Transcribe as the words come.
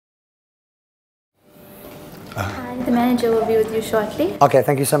Hi, the manager will be with you shortly. Okay,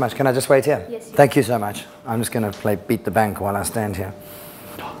 thank you so much. Can I just wait here? Yes. Thank you so much. I'm just going to play Beat the Bank while I stand here.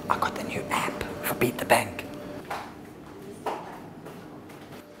 I got the new app for Beat the Bank.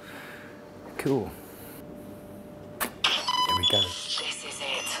 Cool. Here we go. This is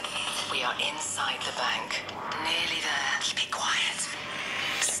it. We are inside the bank. Nearly there. Keep it quiet.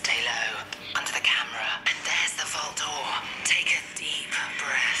 Stay low. Under the camera. And there's the vault door. Take a deep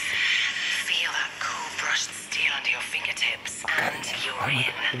breath. Feel that cool brushed steel under your fingertips. And you're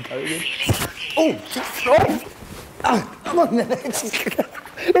in. Feeling lucky. Oh, come on then. It's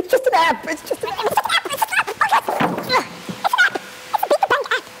just an app. It's just an app.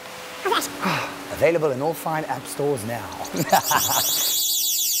 Available in all fine app stores now.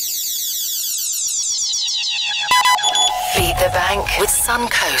 Beat the Bank with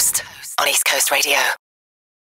Suncoast on East Coast Radio.